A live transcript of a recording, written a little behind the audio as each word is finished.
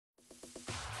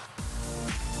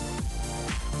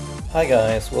Hi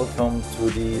guys, welcome to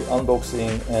the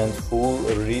unboxing and full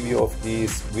review of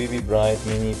this VIVIBRIGHT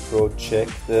mini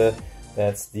projector.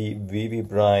 That's the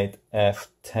VIVIBRIGHT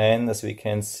F10. As we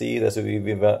can see, there's a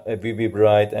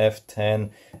VIVIBRIGHT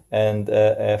F10 and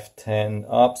F10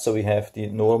 up. So we have the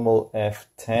normal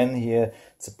F10 here.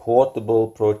 It's a portable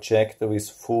projector with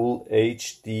full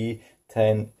HD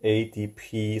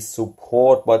 1080p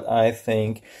support, but I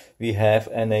think we have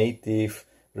a native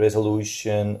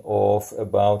resolution of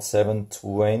about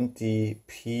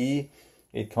 720p.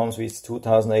 It comes with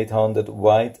 2800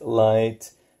 white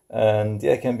light, and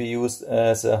yeah, can be used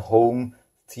as a home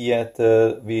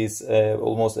theater with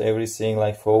almost everything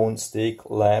like phone, stick,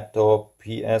 laptop,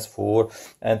 PS4.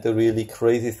 And the really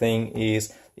crazy thing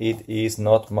is it is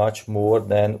not much more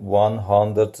than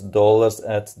 $100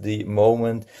 at the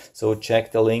moment. So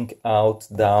check the link out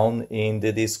down in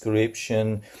the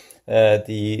description.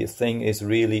 The thing is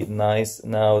really nice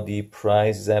now. The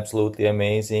price is absolutely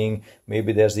amazing.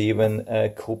 Maybe there's even a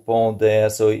coupon there,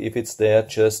 so if it's there,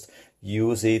 just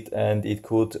use it and it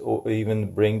could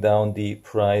even bring down the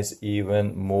price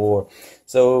even more.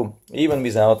 So even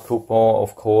without coupon,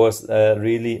 of course, a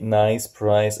really nice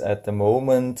price at the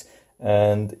moment,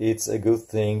 and it's a good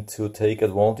thing to take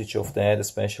advantage of that,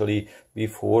 especially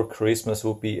before Christmas.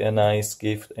 Would be a nice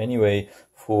gift anyway.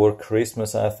 For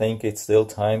Christmas, I think it's still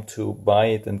time to buy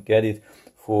it and get it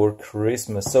for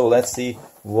Christmas. So let's see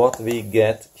what we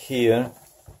get here.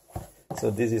 So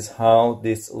this is how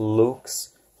this looks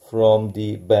from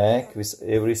the back, with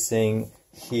everything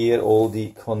here, all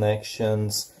the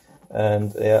connections,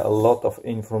 and a lot of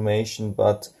information,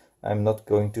 but I'm not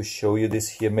going to show you this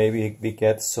here. Maybe we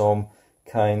get some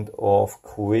kind of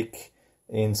quick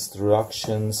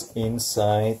instructions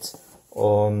inside.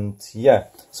 And yeah,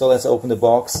 so let's open the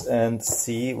box and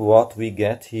see what we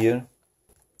get here.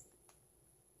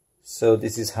 So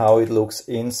this is how it looks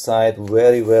inside,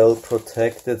 very well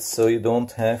protected, so you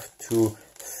don't have to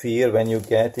fear when you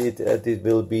get it that it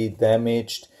will be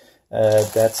damaged.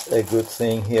 That's a good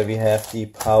thing. Here we have the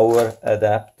power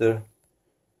adapter.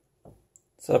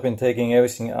 So I've been taking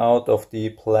everything out of the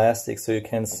plastic so you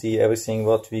can see everything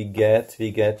what we get.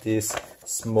 We get this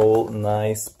small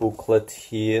nice booklet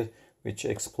here which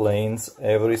explains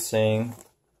everything.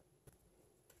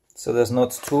 So there's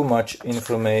not too much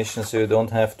information, so you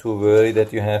don't have to worry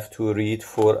that you have to read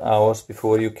for hours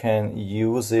before you can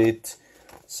use it.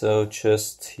 So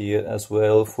just here as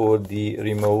well for the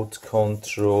remote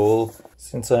control.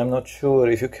 Since I'm not sure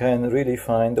if you can really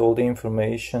find all the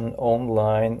information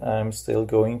online, I'm still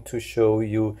going to show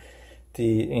you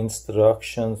the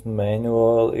instructions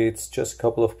manual. It's just a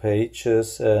couple of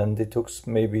pages and it took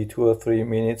maybe 2 or 3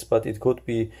 minutes, but it could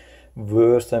be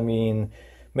worse. I mean,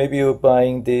 maybe you're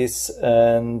buying this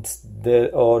and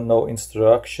there are no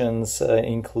instructions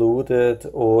included,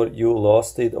 or you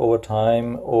lost it over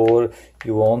time, or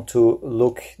you want to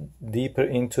look deeper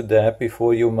into that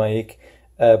before you make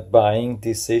a buying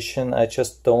decision. I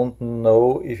just don't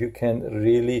know if you can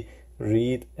really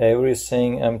read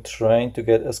everything. I'm trying to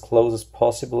get as close as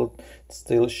possible,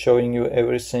 still showing you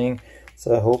everything.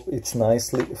 So I hope it's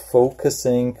nicely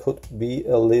focusing. Could be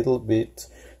a little bit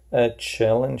a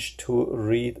challenge to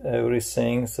read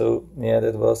everything. So yeah,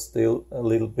 that was still a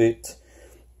little bit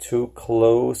too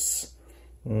close.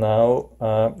 Now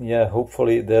yeah,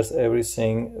 hopefully there's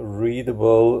everything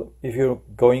readable. If you're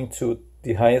going to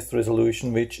the highest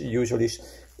resolution, which usually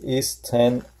is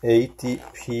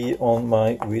 1080p on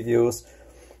my videos,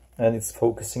 and it's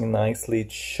focusing nicely,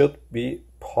 it should be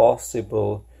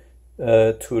possible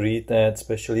to read that,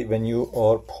 especially when you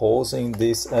are pausing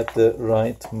this at the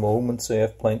right moment, so you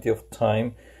have plenty of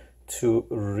time to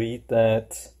read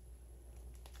that.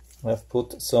 I've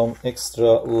put some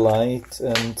extra light,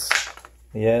 and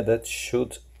yeah, that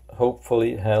should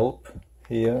hopefully help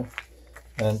here.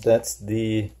 And that's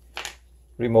the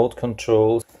remote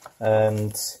control.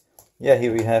 And yeah,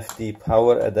 here we have the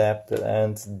power adapter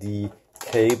and the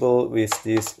cable with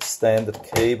this standard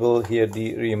cable. Here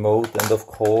the remote, and of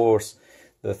course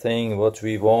the thing what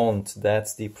we want,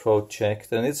 that's the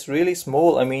projector. And it's really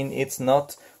small. I mean, it's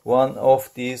not one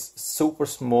of these super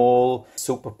small,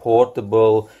 super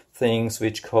portable things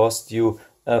which cost you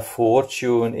a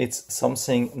fortune. It's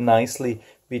something nicely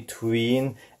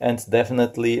between, and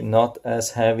definitely not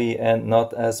as heavy and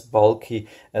not as bulky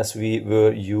as we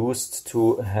were used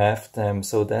to have them.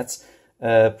 So that's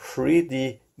a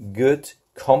pretty good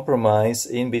compromise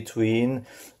in between.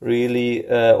 Really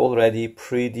already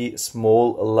pretty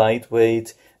small,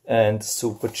 lightweight and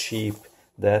super cheap.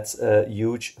 That's a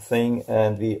huge thing.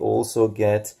 And we also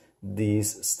get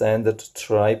these standard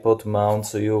tripod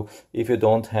mounts, so if you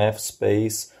don't have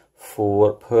space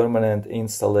for permanent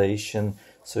installation,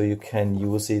 so you can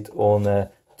use it on a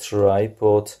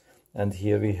tripod. And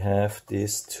here we have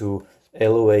this to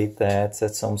elevate that.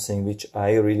 That's something which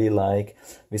I really like.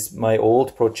 With my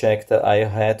old projector I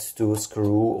had to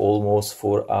screw almost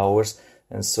 4 hours,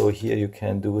 and so here you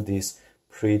can do this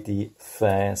pretty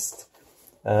fast.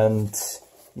 And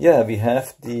yeah, we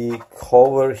have the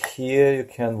cover here, you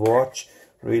can watch,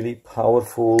 really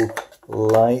powerful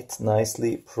light,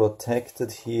 nicely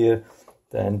protected here.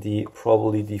 Then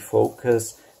probably the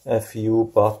focus, a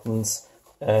few buttons,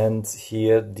 and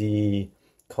here the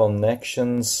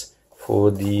connections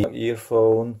for the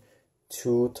earphone,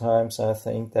 2 times I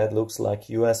think that looks like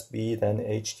USB, then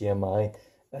HDMI,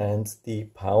 and the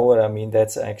power. I mean,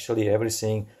 that's actually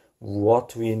everything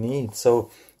what we need. So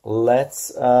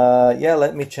let's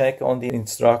let me check on the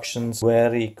instructions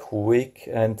very quick,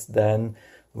 and then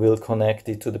we'll connect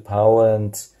it to the power,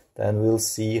 and then we'll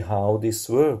see how this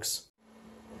works.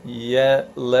 Yeah,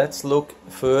 let's look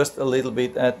first a little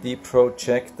bit at the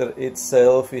projector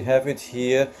itself. We have it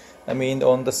here. I mean,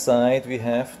 on the side we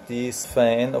have this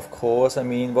fan, of course. I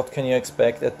mean, what can you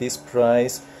expect at this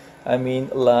price? I mean,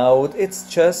 loud. It's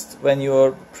just when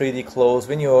you're pretty close.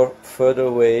 When you're further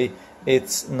away,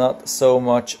 it's not so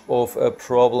much of a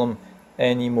problem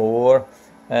anymore.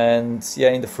 And yeah,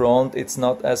 in the front it's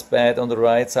not as bad. On the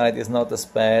right side it's not as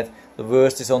bad. The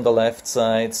worst is on the left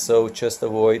side, so just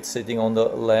avoid sitting on the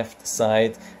left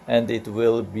side and it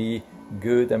will be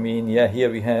good. I mean, yeah, here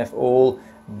we have all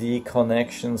the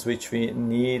connections which we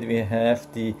need. We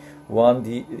have the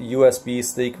USB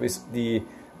stick with the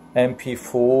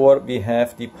MP4. We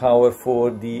have the power for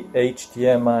the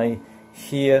HDMI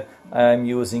here. I'm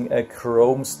using a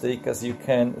Chrome stick, as you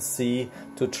can see,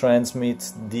 to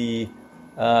transmit the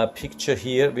picture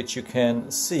here, which you can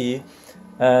see.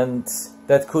 And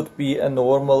that could be a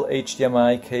normal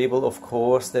HDMI cable, of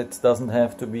course. That doesn't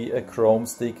have to be a Chrome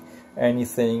stick.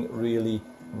 Anything really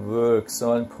works.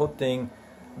 So I'm putting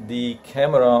the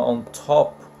camera on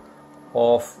top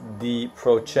of the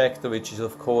projector, which is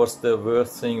of course the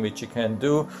worst thing which you can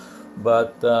do,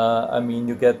 but I mean,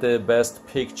 you get the best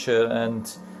picture.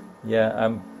 And yeah,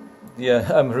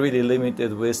 I'm really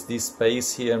limited with this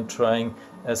space here. I'm trying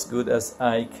as good as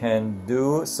I can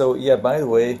do. So yeah, by the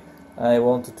way, I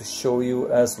wanted to show you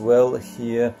as well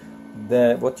here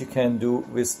that what you can do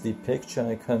with the picture.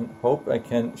 I hope I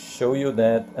can show you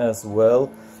that as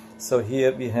well. So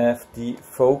here we have the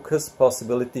focus,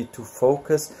 possibility to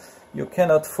focus. You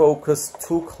cannot focus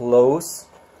too close,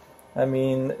 I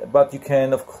mean, but you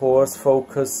can of course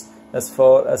focus as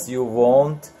far as you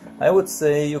want. I would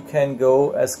say you can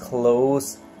go as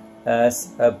close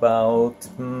as about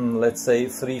let's say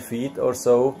 3 feet or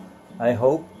so. I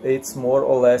hope it's more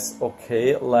or less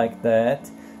okay like that.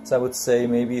 So I would say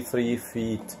maybe 3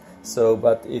 feet. So,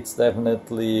 but it's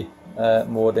definitely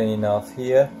more than enough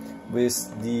here.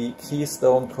 With the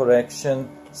keystone correction,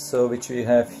 so which we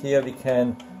have here, we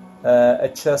can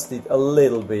adjust it a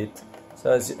little bit.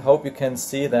 So I hope you can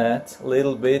see that a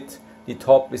little bit. The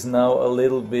top is now a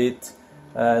little bit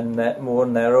more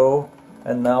narrow,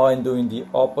 and now I'm doing the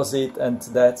opposite, and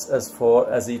that's as far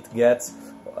as it gets.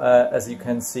 As you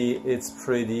can see, it's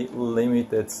pretty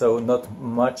limited, so not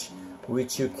much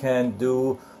which you can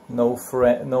do. No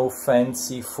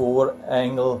fancy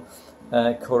 4-angle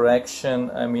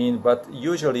correction, I mean, but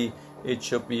usually it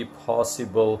should be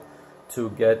possible to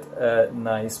get a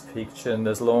nice picture, and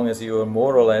as long as you are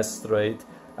more or less straight,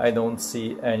 I don't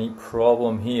see any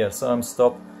problem here. So I'm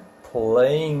stop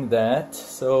playing that.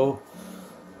 So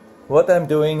what I'm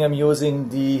doing, I'm using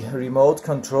the remote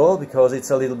control because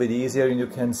it's a little bit easier and you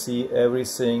can see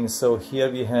everything. So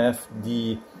here we have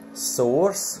the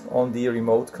source on the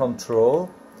remote control,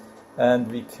 and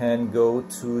we can go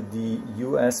to the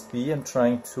USB. I'm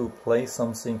trying to play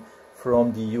something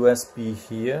from the USB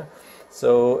here.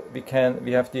 So we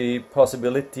have the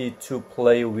possibility to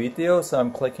play video, so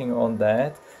I'm clicking on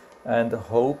that and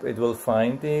hope it will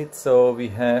find it. So we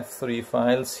have 3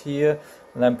 files here,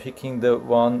 and I'm picking the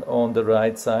one on the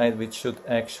right side, which should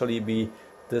actually be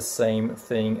the same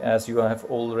thing as you have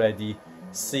already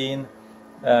seen.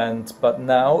 But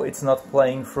now it's not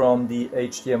playing from the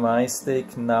HDMI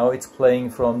stick, now it's playing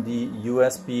from the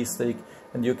USB stick,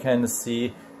 and you can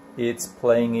see it's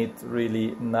playing it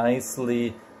really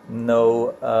nicely.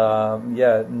 No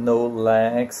no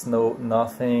lags,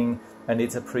 nothing, and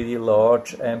it's a pretty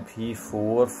large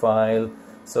MP4 file,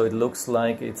 so it looks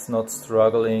like it's not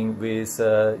struggling with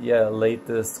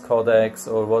latest codecs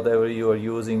or whatever you are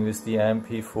using with the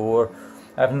MP4.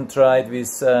 I haven't tried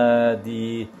with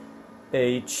the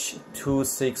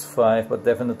H.265, but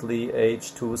definitely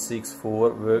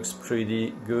H.264 works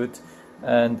pretty good.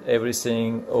 and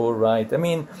everything all right. I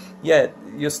mean, yeah,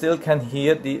 you still can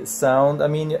hear the sound. I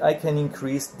mean, I can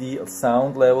increase the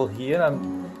sound level here.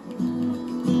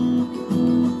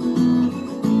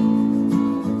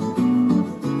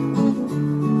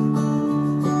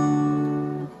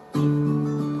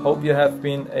 Hope you have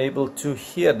been able to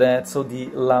hear that. So the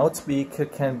loudspeaker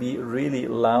can be really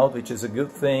loud, which is a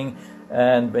good thing.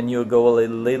 And when you go a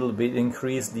little bit,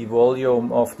 increase the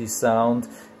volume of the sound,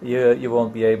 you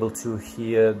won't be able to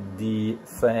hear the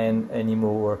fan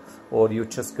anymore, or you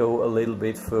just go a little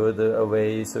bit further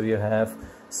away. So you have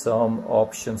some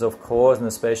options, of course, and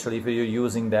especially if you're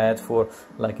using that for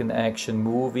like an action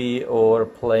movie or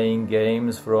playing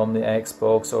games from the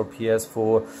Xbox or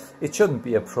PS4, it shouldn't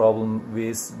be a problem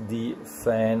with the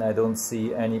fan. I don't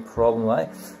see any problem.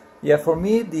 Yeah, for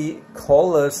me the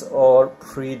colors are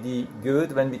pretty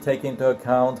good when we take into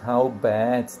account how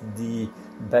bad the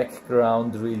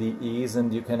background really is,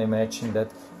 and you can imagine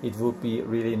that it would be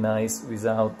really nice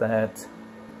without that.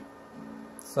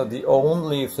 So the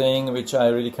only thing which I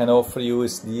really can offer you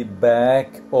is the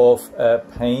back of a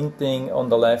painting on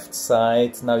the left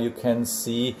side. Now you can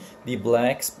see the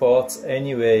black spots.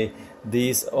 Anyway,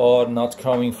 these are not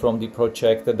coming from the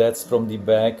projector, that's from the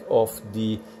back of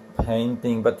the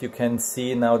painting, but you can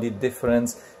see now the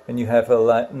difference when you have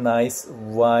a nice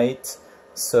white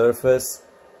surface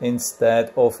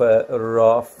instead of a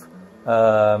rough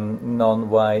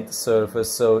non-white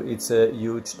surface. So it's a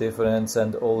huge difference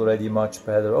and already much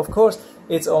better. Of course,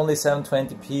 it's only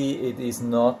 720p, it is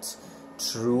not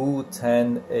true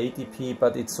 1080p,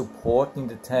 but it's supporting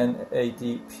the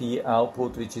 1080p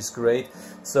output, which is great.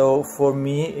 So for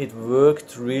me it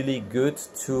worked really good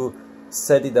to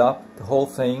set it up, the whole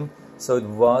thing. So it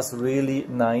was really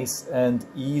nice and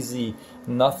easy,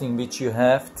 nothing which you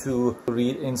have to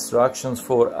read instructions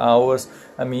for hours.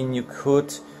 I mean, you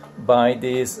could buy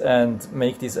this and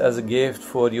make this as a gift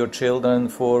for your children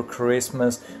for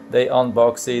Christmas. They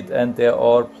unbox it and they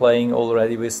are playing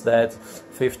already with that.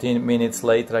 15 minutes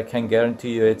later, I can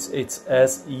guarantee you it's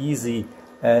as easy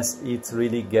as it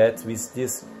really gets. With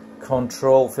this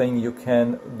control thing you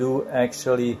can do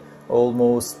actually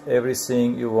almost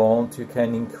everything you want. You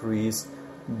can increase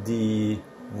the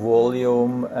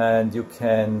volume and you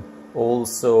can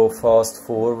also fast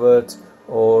forward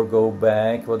or go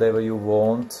back, whatever you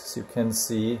want. As you can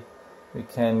see, we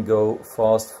can go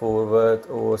fast forward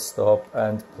or stop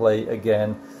and play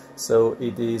again. So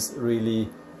it is really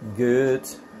good.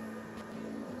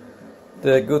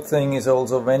 The good thing is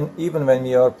also even when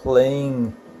we are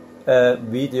playing a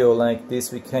video like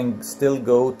this, we can still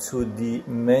go to the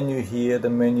menu here, the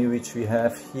menu which we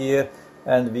have here,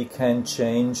 and we can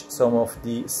change some of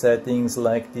the settings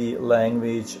like the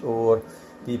language or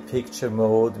the picture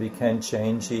mode. We can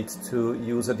change it to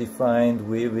user defined,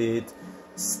 vivid,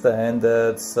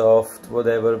 standard, soft,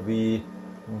 whatever we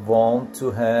want to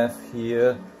have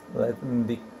here. Let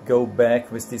me go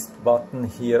back with this button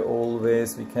here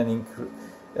always. We can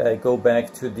go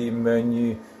back to the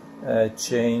menu,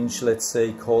 change, let's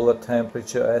say, color,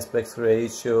 temperature, aspect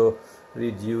ratio,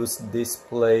 reduce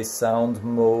display, sound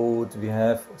mode. We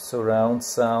have surround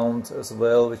sound as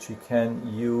well, which we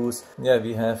can use. Yeah,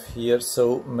 we have here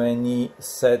so many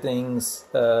settings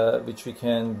which we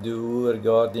can do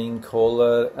regarding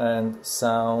color and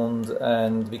sound,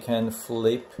 and we can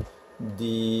flip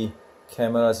the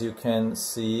camera, as you can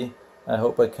see. I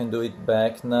hope I can do it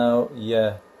back now.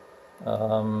 Yeah.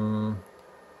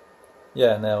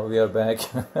 Yeah, now we are back.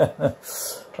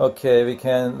 Okay, we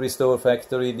can restore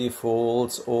factory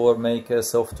defaults or make a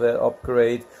software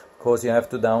upgrade. Of course, you have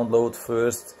to download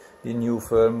first the new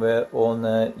firmware on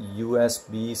a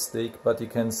USB stick, but you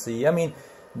can see, I mean,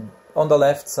 on the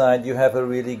left side you have a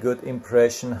really good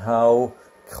impression how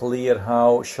clear,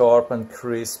 how sharp and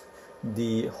crisp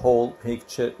the whole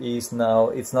picture is now.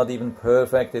 It's not even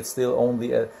perfect, it's still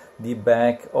only the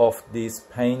back of this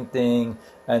painting,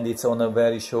 and it's on a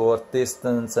very short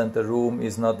distance, and the room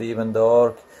is not even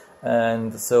dark,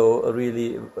 and so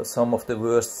really some of the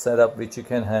worst setup which you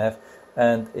can have,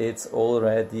 and it's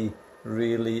already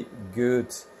really good.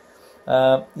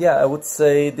 Yeah, I would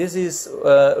say this is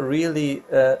really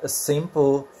a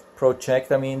simple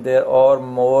project. I mean, there are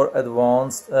more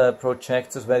advanced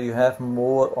projectors where you have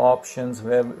more options,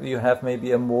 where you have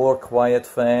maybe a more quiet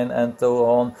fan and so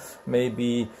on,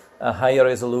 maybe a higher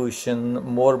resolution,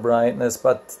 more brightness,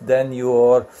 but then you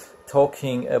are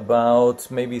talking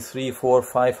about maybe $300,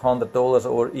 $400, $500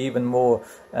 or even more.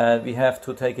 We have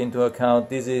to take into account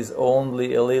this is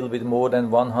only a little bit more than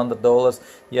 $100.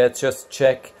 Yeah, just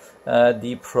check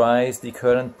the price, the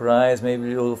current price. Maybe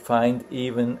you'll find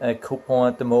even a coupon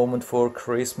at the moment for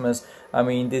Christmas. I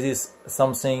mean, this is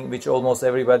something which almost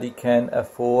everybody can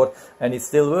afford, and it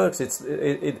still works.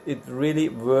 It really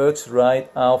works right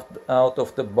out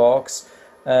of the box,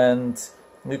 and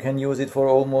you can use it for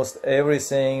almost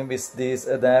everything with these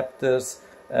adapters.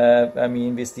 I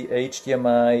mean, with the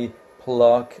HDMI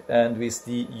plug and with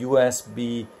the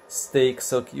USB stick,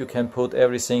 so you can put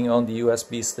everything on the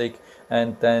USB stick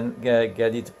and then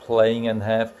get it playing and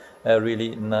have a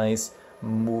really nice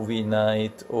movie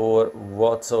night or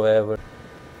whatsoever.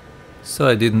 So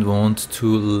I didn't want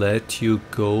to let you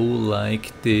go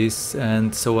like this,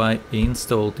 and so I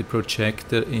installed the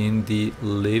projector in the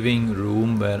living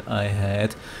room where I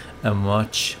had a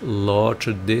much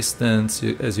larger distance,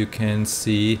 as you can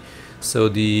see. So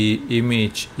the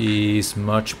image is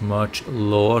much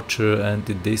larger and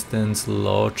the distance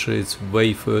larger, it's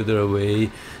way further away.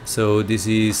 So this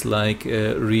is like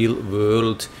a real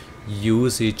world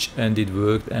usage, and it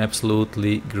worked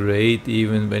absolutely great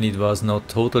even when it was not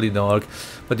totally dark.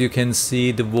 But you can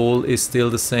see the wall is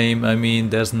still the same. I mean,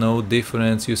 there's no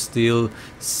difference. You still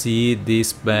see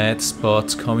these bad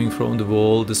spots coming from the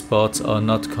wall. The spots are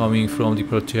not coming from the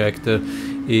projector,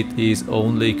 it is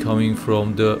only coming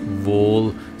from the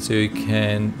wall. So you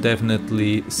can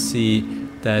definitely see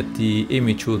that the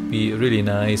image would be really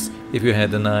nice if you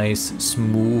had a nice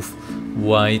smooth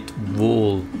white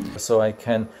wall. So I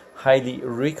can highly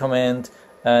recommend,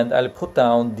 and I'll put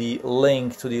down the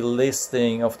link to the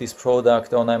listing of this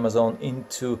product on Amazon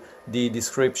into the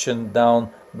description down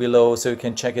below, so you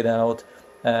can check it out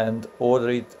and order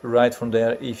it right from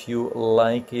there if you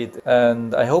like it.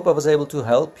 And I hope I was able to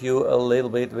help you a little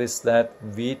bit with that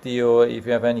video. If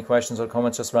you have any questions or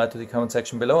comments, just write to the comment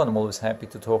section below, and I'm always happy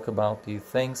to talk about these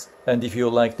things. And if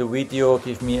you like the video,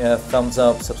 give me a thumbs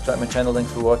up, subscribe my channel.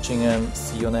 Thanks for watching, and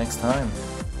see you next time.